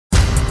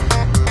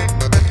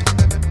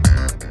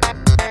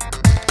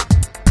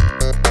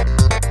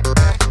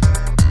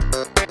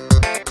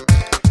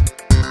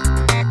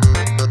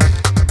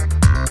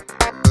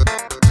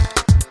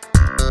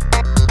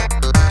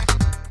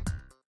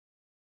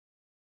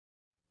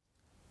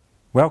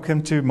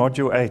Welcome to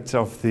Module 8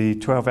 of the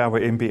 12-hour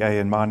MBA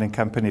in Mining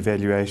Company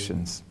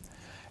Valuations.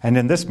 And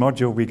in this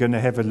module, we're going to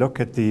have a look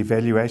at the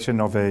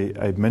valuation of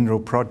a mineral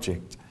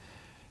project.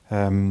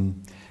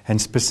 And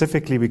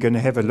specifically, we're going to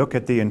have a look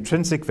at the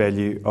intrinsic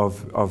value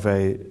of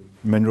a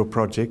mineral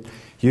project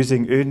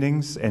using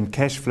earnings and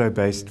cash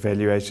flow-based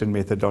valuation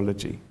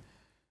methodology.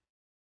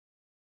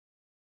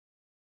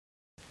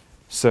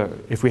 So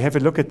if we have a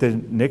look at the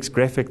next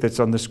graphic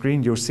that's on the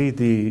screen, you'll see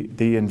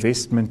the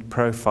investment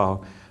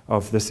profile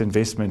of this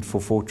investment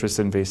for Fortress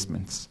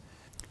Investments.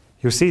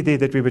 You'll see there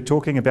that we were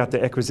talking about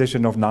the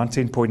acquisition of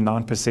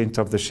 19.9%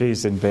 of the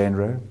shares in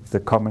Banro, the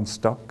common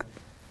stock.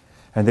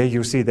 And there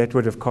you'll see that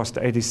would have cost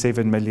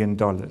 $87 million.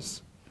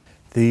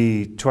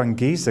 The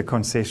Twangiza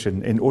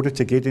concession, in order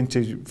to get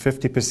into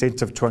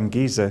 50% of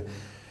Twangiza,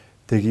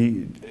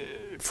 the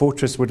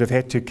Fortress would have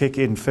had to kick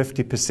in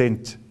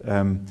 50%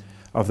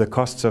 of the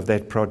costs of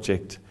that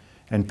project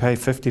and pay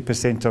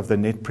 50% of the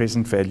net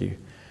present value.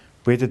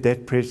 Where did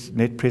that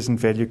net present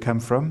value come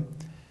from?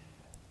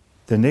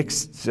 The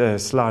next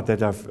slide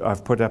that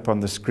I've put up on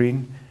the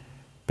screen,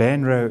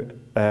 Banro,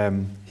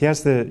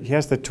 here's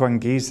the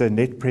Twangiza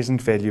net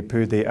present value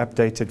per their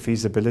updated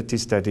feasibility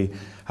study.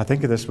 I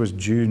think this was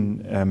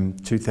June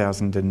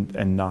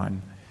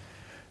 2009.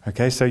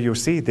 Okay, so you'll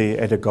see there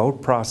at a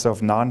gold price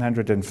of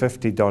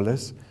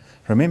 $950.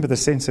 Remember the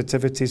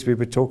sensitivities we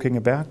were talking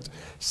about?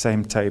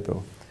 Same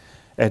table.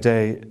 At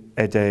a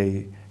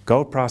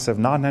gold price of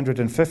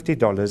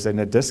 $950 and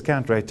a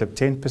discount rate of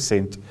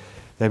 10%,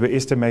 they were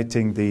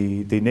estimating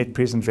the net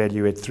present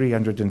value at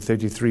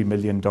 $333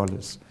 million.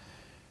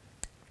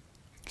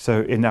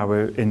 So in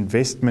our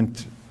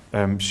investment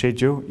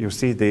schedule, you'll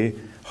see there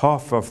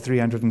half of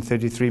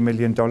 $333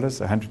 million,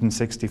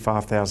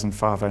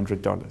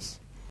 $165,500.